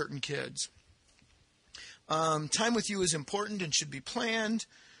certain kids. Time with you is important and should be planned.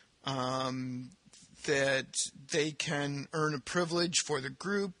 That they can earn a privilege for the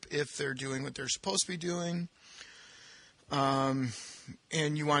group if they're doing what they're supposed to be doing. And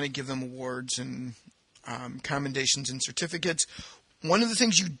you want to give them awards and commendations and certificates. One of the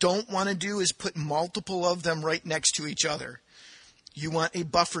things you don't want to do is put multiple of them right next to each other. You want a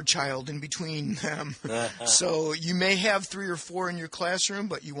buffer child in between them. So you may have 3 or 4 in your classroom,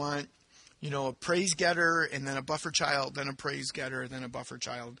 but you want a praise getter and then a buffer child, then a praise getter, then a buffer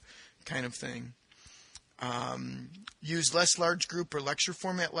child kind of thing. Use less large group or lecture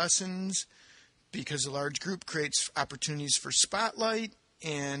format lessons because a large group creates opportunities for spotlight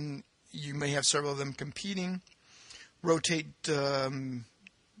and you may have several of them competing. Rotate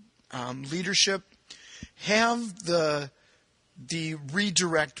leadership. Have the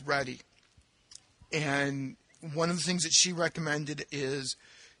redirect ready. And one of the things that she recommended is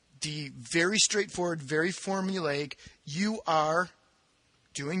the very straightforward, very formulaic, you are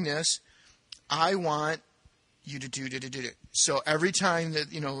doing this, I want you to do it. So every time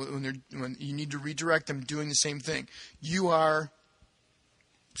that, when you need to redirect them, doing the same thing. You are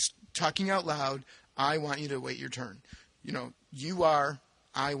talking out loud, I want you to wait your turn. You are,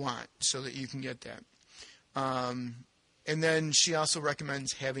 I want, so that you can get that. And then she also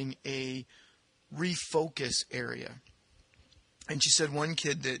recommends having a refocus area. And she said one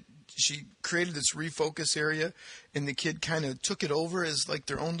kid that she created this refocus area and the kid kind of took it over as like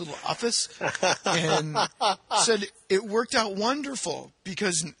their own little office and said it worked out wonderful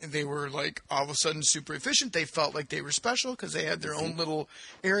because they were like all of a sudden super efficient. They felt like they were special because they had their own little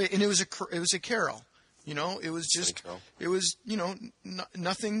area, and it was a carol. It was just, it was,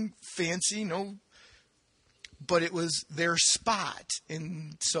 nothing fancy, but it was their spot.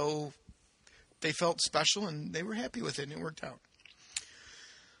 And so they felt special and they were happy with it and it worked out.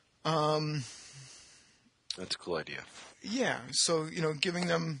 That's a cool idea. Yeah. So, giving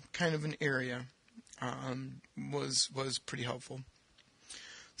them kind of an area, was pretty helpful.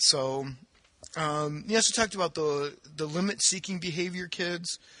 So, we also talked about the limit-seeking behavior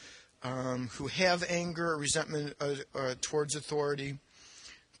kids, who have anger or resentment towards authority.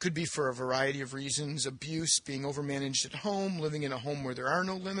 Could be for a variety of reasons: abuse, being overmanaged at home, living in a home where there are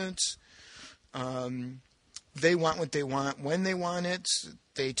no limits. They want what they want when they want it.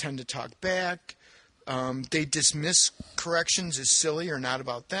 They tend to talk back. They dismiss corrections as silly or not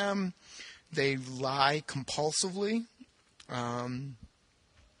about them. They lie compulsively.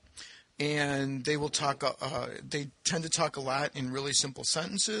 And they will talk. They tend to talk a lot in really simple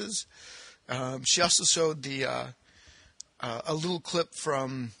sentences. She also showed a little clip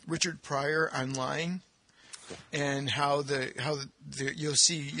from Richard Pryor on lying, and how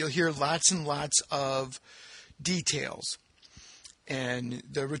you'll hear lots and lots of details. And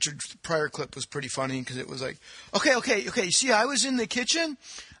the Richard Pryor clip was pretty funny because it was like, okay. See, I was in the kitchen.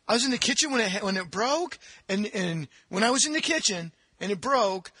 I was in the kitchen when it broke, and when I was in the kitchen and it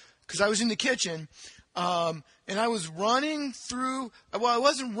broke. Because I was in the kitchen, and I was running through. Well, I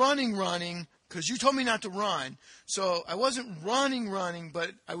wasn't running, because you told me not to run. So I wasn't running,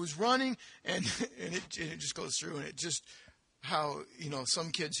 but I was running, and it just goes through, and it just how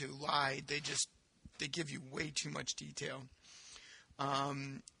some kids who lied, they give you way too much detail,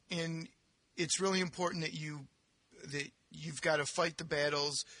 and it's really important that you've got to fight the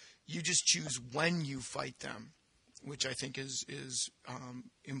battles. You just choose when you fight them, which I think is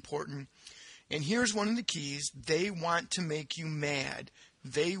important. And here's one of the keys. They want to make you mad.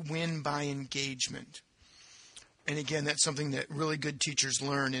 They win by engagement. And again, that's something that really good teachers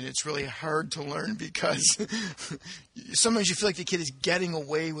learn, and it's really hard to learn because sometimes you feel like the kid is getting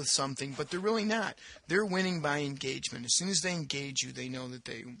away with something, but they're really not. They're winning by engagement. As soon as they engage you, they know that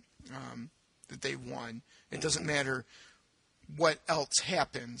they won. It doesn't matter what else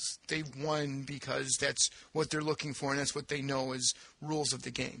happens. They've won because that's what they're looking for, and that's what they know as rules of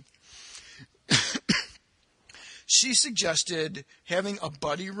the game. She suggested having a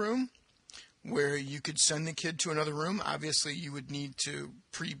buddy room where you could send the kid to another room. Obviously, you would need to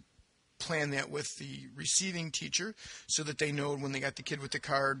pre-plan that with the receiving teacher so that they know when they got the kid with the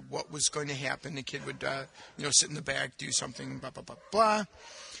card what was going to happen. The kid would sit in the back, do something, blah, blah, blah, blah,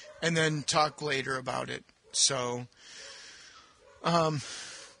 and then talk later about it. So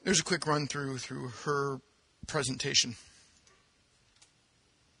there's a quick run through her presentation.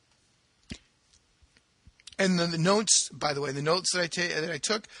 And then the notes, by the way, the notes that I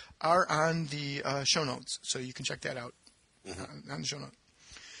took are on the show notes, so you can check that out on the show note.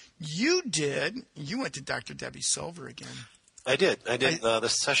 You went to Dr. Debbie Silver again. I did. The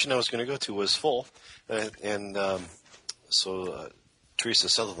session I was going to go to was full, so Teresa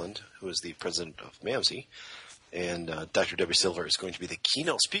Sutherland, who is the president of MAMSI, and Dr. Debbie Silver is going to be the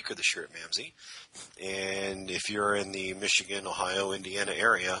keynote speaker this year at MAMSI. And if you're in the Michigan, Ohio, Indiana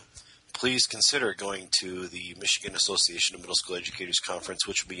area, please consider going to the Michigan Association of Middle School Educators Conference,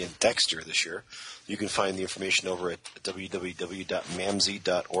 which will be in Dexter this year. You can find the information over at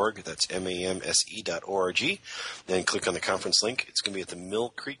www.mamsi.org. That's MAMSE.org. Then click on the conference link. It's going to be at the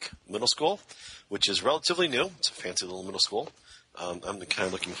Mill Creek Middle School, which is relatively new. It's a fancy little middle school. I'm kind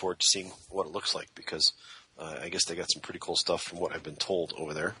of looking forward to seeing what it looks like because I guess they got some pretty cool stuff from what I've been told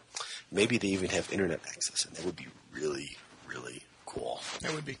over there. Maybe they even have internet access, and that would be really, really cool.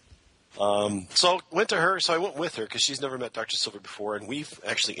 That would be. So went to her. So I went with her because she's never met Dr. Silver before, and we've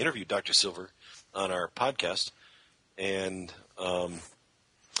actually interviewed Dr. Silver on our podcast. And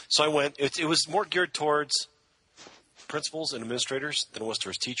so I went. It was more geared towards principals and administrators than it was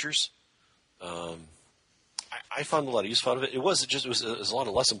towards teachers. I found a lot of use out of it. It was a lot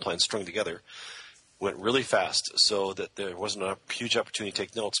of lesson plans strung together. Went really fast, so that there wasn't a huge opportunity to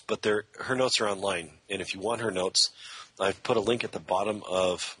take notes. But her notes are online, and if you want her notes, I've put a link at the bottom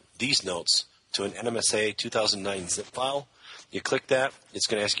of these notes to an NMSA 2009 zip file. You click that, it's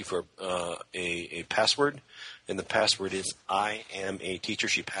going to ask you for a password, and the password is I am a teacher.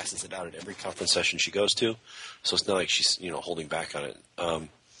 She passes it out at every conference session she goes to, so it's not like she's holding back on it.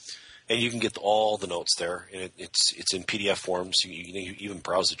 And you can get all the notes there, and it's in PDF form, so you can even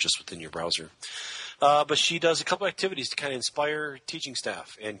browse it just within your browser. But she does a couple activities to kind of inspire teaching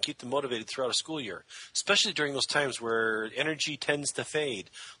staff and keep them motivated throughout a school year, especially during those times where energy tends to fade,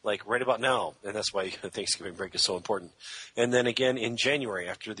 like right about now. And that's why Thanksgiving break is so important. And then again in January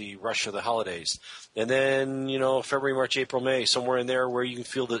after the rush of the holidays. And then, February, March, April, May, somewhere in there where you can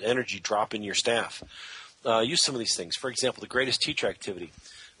feel the energy drop in your staff. Use some of these things. For example, the greatest teacher activity.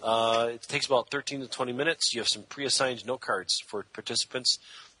 It takes about 13 to 20 minutes. You have some pre-assigned note cards for participants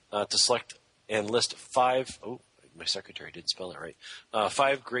to select and list 5. Oh, my secretary didn't spell it right.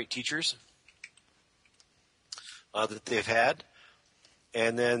 5 great teachers that they've had,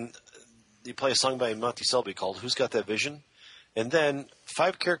 and then you play a song by Monty Selby called "Who's Got That Vision," and then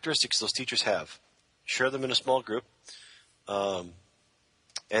 5 characteristics those teachers have. Share them in a small group, and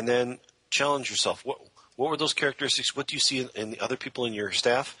then challenge yourself. What were those characteristics? What do you see in the other people in your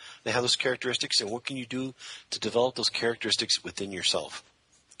staff that have those characteristics, and what can you do to develop those characteristics within yourself?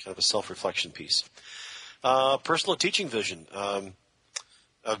 Kind of a self-reflection piece. Personal teaching vision.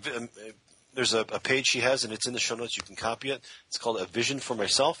 There's a page she has, and it's in the show notes. You can copy it. It's called A Vision for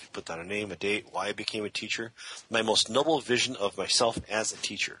Myself. You put down a name, a date, why I became a teacher. My most noble vision of myself as a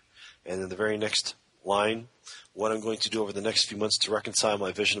teacher. And then the very next line, what I'm going to do over the next few months to reconcile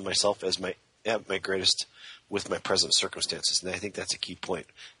my vision of myself as at my greatest with my present circumstances. And I think that's a key point,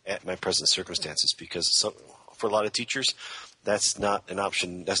 at my present circumstances, because for a lot of teachers, that's not an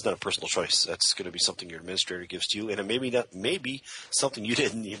option. That's not a personal choice. That's going to be something your administrator gives to you, and it may be something you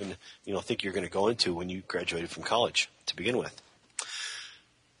didn't even think you're going to go into when you graduated from college to begin with.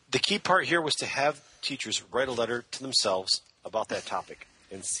 The key part here was to have teachers write a letter to themselves about that topic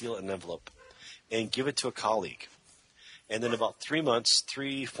and seal it in an envelope and give it to a colleague. And then about 4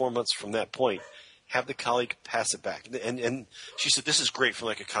 months from that point, have the colleague pass it back. And she said this is great for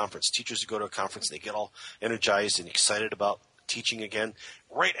like a conference. Teachers who go to a conference, they get all energized and excited about teaching again.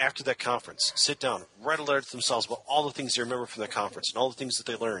 Right after that conference, sit down, write a letter to themselves about all the things they remember from that conference and all the things that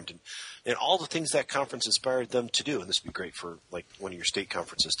they learned and all the things that conference inspired them to do. And this would be great for like one of your state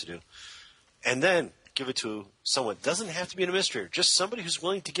conferences to do. And then give it to someone. It doesn't have to be an administrator, just somebody who's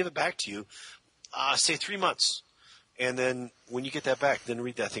willing to give it back to you, say 3 months. And then when you get that back, then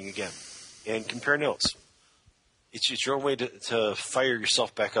read that thing again and compare notes. It's your own way to fire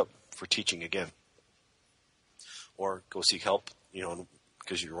yourself back up for teaching again. Or go seek help,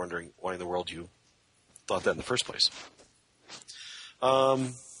 because you're wondering why in the world you thought that in the first place.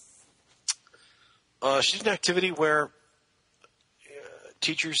 She did an activity where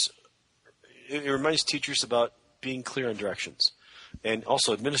it reminds teachers about being clear on directions. And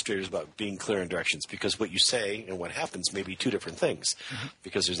also administrators about being clear on directions, because what you say and what happens may be 2 different things,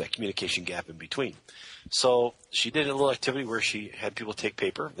 because there's that communication gap in between. So she did a little activity where she had people take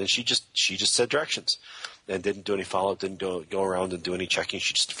paper, and she just said directions and didn't do any follow-up, didn't go around and do any checking.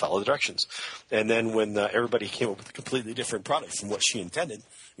 She just followed the directions. And then when everybody came up with a completely different product from what she intended,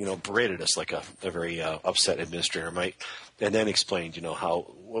 berated us like a very upset administrator might, and then explained,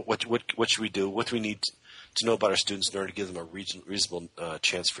 what should we do, what do we need to know about our students in order to give them a reasonable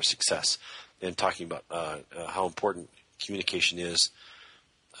chance for success, and talking about how important communication is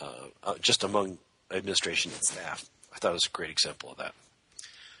just among administration and staff. I thought it was a great example of that.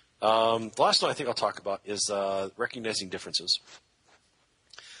 The last one I think I'll talk about is recognizing differences.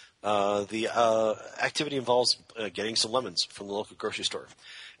 The activity involves getting some lemons from the local grocery store.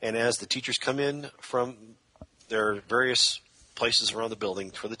 And as the teachers come in from their various places around the building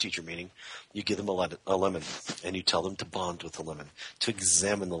for the teacher meeting, you give them a lemon, and you tell them to bond with the lemon, to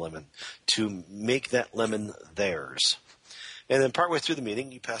examine the lemon, to make that lemon theirs. And then partway through the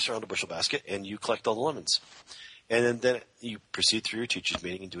meeting, you pass around a bushel basket, and you collect all the lemons. And then you proceed through your teachers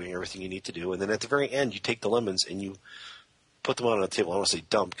meeting and doing everything you need to do. And then at the very end, you take the lemons and you put them out on a table. I don't want to say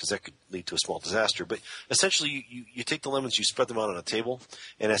dump because that could lead to a small disaster. But essentially, you take the lemons, you spread them out on a table,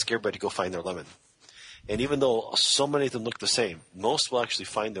 and ask everybody to go find their lemon. And even though so many of them look the same, most will actually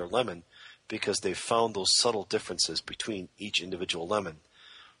find their lemon because they've found those subtle differences between each individual lemon.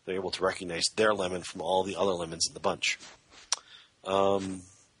 They're able to recognize their lemon from all the other lemons in the bunch. Some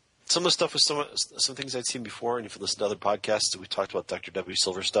of the stuff was some things I'd seen before, and if you listen to other podcasts, we talked about Dr. W.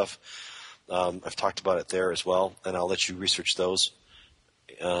 Silver stuff. I've talked about it there as well, and I'll let you research those.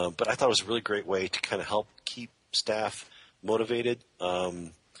 But I thought it was a really great way to kind of help keep staff motivated,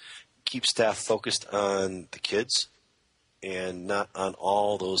 keep staff focused on the kids and not on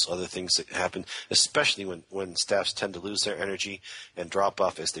all those other things that happen, especially when staffs tend to lose their energy and drop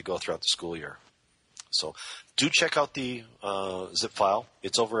off as they go throughout the school year. So do check out the zip file.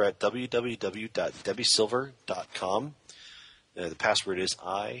 It's over at www.debbiesilver.com. The password is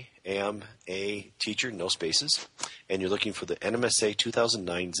I am a teacher, no spaces, and you're looking for the NMSA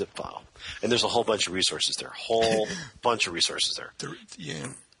 2009 zip file. And there's a whole bunch of resources there, Yeah.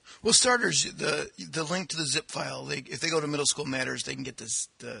 Well, starters, the link to the zip file, if they go to Middle School Matters, they can get this,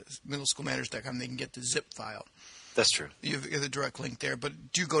 the middleschoolmatters.com, they can get the zip file. That's true. You have the direct link there,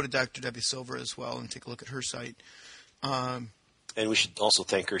 but do go to Dr. Debbie Silver as well and take a look at her site. And we should also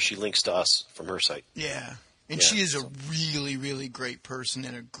thank her. She links to us from her site. Yeah. And she is a really, really great person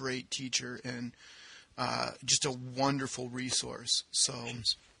and a great teacher and just a wonderful resource. So,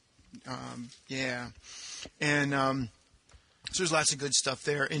 yeah. And so there's lots of good stuff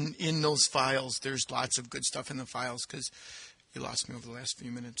there. In those files, there's lots of good stuff in the files because you lost me over the last few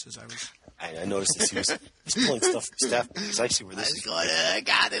minutes as I was... I noticed this. He was pulling stuff from staff because I see where this is going. I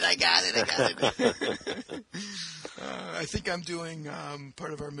got it. I think I'm doing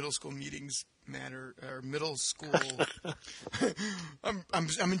part of our middle school meetings matter, or middle school.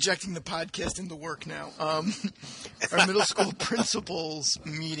 I'm injecting the podcast into work now. Our middle school principals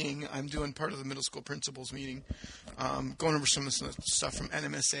meeting. I'm doing part of the middle school principals meeting, going over some of the stuff from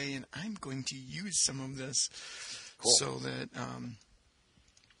NMSA, and I'm going to use some of this so that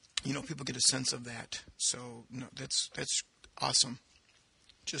people get a sense of that. So no, that's awesome,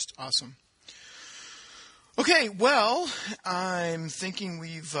 just awesome. Okay, well, I'm thinking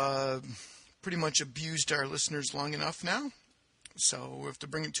we've pretty much abused our listeners long enough now. So we have to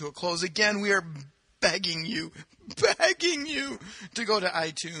bring it to a close. Again, we are begging you to go to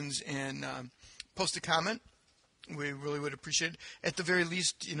iTunes and post a comment. We really would appreciate it. At the very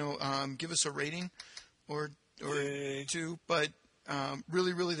least, give us a rating or two. But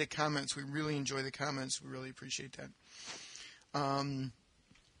really, really the comments. We really enjoy the comments. We really appreciate that.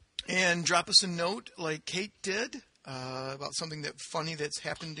 And drop us a note like Kate did about something funny that's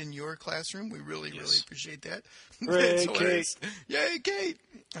happened in your classroom. We really appreciate that. Hooray, Kate. Yay, Kate.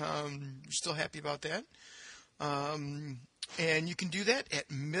 We're still happy about that. And you can do that at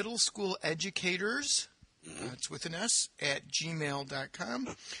middleschool-educators, it's with an S, at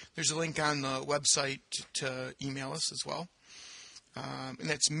gmail.com. There's a link on the website to email us as well. And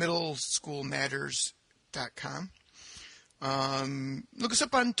that's middleschoolmatters.com. Look us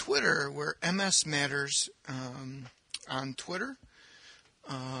up on Twitter. We're MS Matters on Twitter.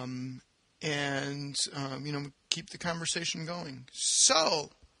 Keep the conversation going. So,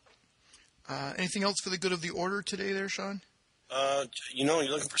 anything else for the good of the order today there, Sean? You're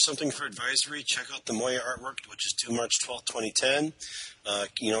looking for something for advisory, check out the Moya artwork, which is due March 12th, 2010.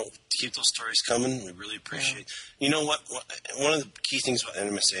 Keep those stories coming. We really appreciate it. You know what? One of the key things about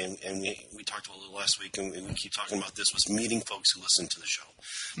NMSA, and we talked about it last week, and we keep talking about this, was meeting folks who listen to the show.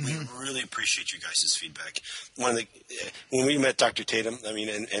 Mm-hmm. We really appreciate you guys' feedback. When we met Dr. Tatum,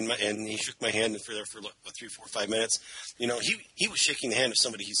 and he shook my hand for 3, 4, 5 minutes, he was shaking the hand of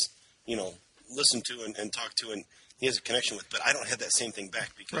somebody he's, listened to and talked to and he has a connection with, but I don't have that same thing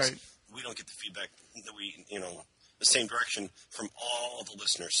back because we don't get the feedback that the same direction from all the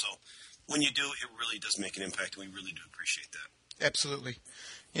listeners. So when you do, it really does make an impact, and we really do appreciate that. Absolutely.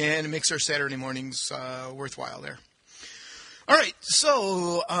 And it makes our Saturday mornings worthwhile there. All right,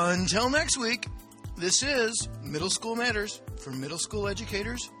 so until next week, this is Middle School Matters for middle school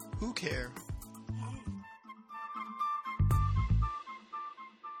educators who care.